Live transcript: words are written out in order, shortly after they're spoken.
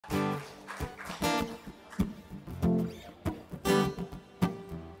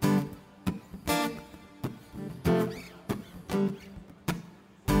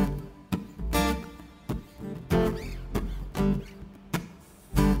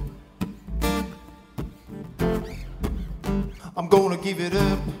I'm gonna give it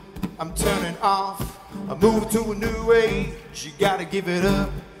up, I'm turning off. I'm moving to a new age, you gotta give it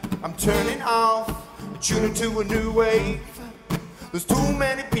up. I'm turning off, tuning to a new wave. There's too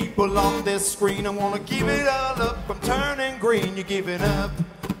many people on this screen, I wanna give it all up. I'm turning green, you give it up.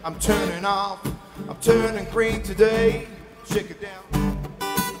 I'm turning off, I'm turning green today. Shake it down.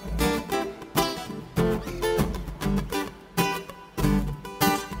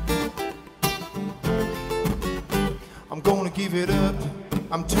 I'm gonna give it up,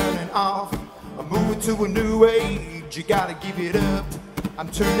 I'm turning off. I'm moving to a new age, you gotta give it up. I'm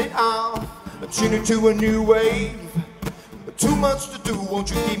turning off, I'm tuning to a new wave. Too much to do,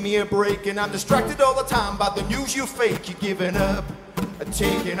 won't you give me a break? And I'm distracted all the time by the news you fake. You're giving up, I'm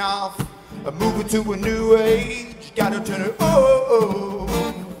taking off. I'm moving to a new age, you gotta turn it, oh, oh.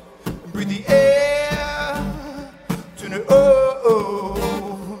 Breathe the air, turn it, oh,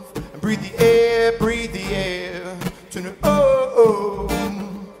 oh. Breathe the air, breathe the air. Turn it, oh, oh.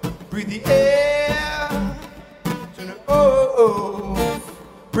 Breathe the air. Turn it, oh, oh.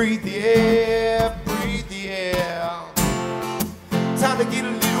 Breathe the air, breathe the air. Time to get a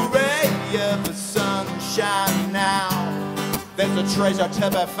little ray of the sunshine now. There's a treasure to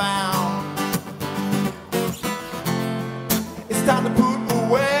be found. It's time to put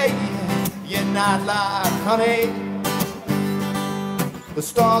away your nightlife, honey. The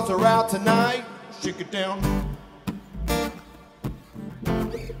stars are out tonight. Shake it down.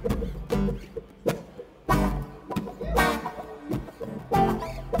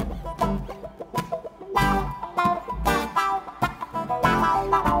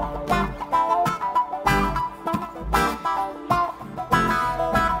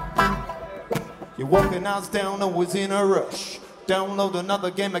 You're walking out down, always in a rush. Download another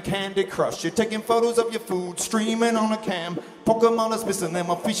game of Candy Crush. You're taking photos of your food, streaming on a cam. Pokemon is missing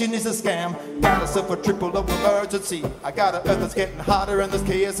them, fishing is a scam. Got yourself a triple of emergency. I got an earth that's getting hotter and there's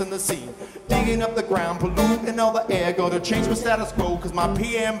chaos in the sea. Digging up the ground, polluting all the air. Gonna change my status quo, cause my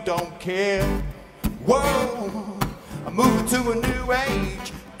PM don't care. Whoa, I'm moving to a new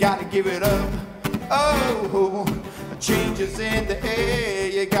age. Gotta give it up. Oh, changes in the air.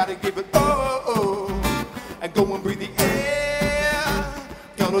 You gotta give it, oh, oh. And go and breathe the air.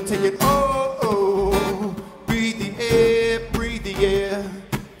 Gonna take it, oh, oh. Breathe the air, breathe the air.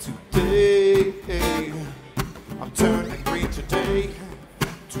 Today, I'm turning green today.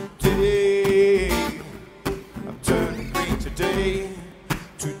 Today, I'm turning green today.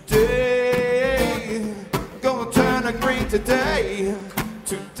 Today, gonna turn a green today.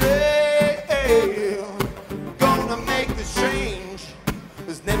 Today, gonna make this change.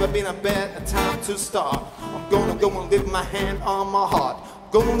 There's never been a better time to start. I'm gonna go and live my hand on my heart.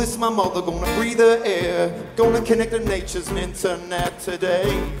 Gonna listen my mother, gonna breathe the air. Gonna connect to nature's internet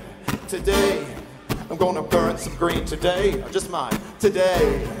today. Today, I'm gonna burn some green today. I just might.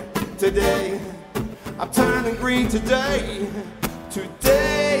 Today, today, I'm turning green today.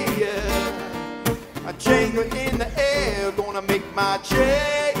 Today, a change in the air. Gonna make my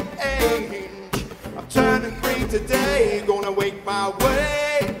change. I'm turning green today. Gonna wake my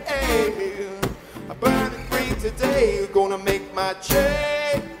way. I'm burning green today. Gonna make my change.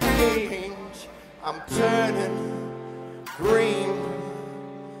 I'm turning green.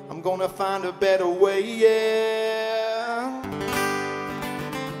 I'm gonna find a better way, yeah.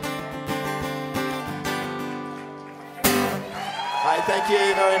 Alright, thank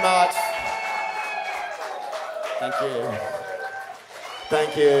you very much. Thank you.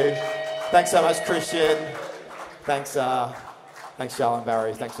 Thank you. Thanks so much, Christian. Thanks, Charlotte and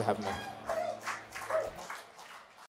Barry. Thanks for having me.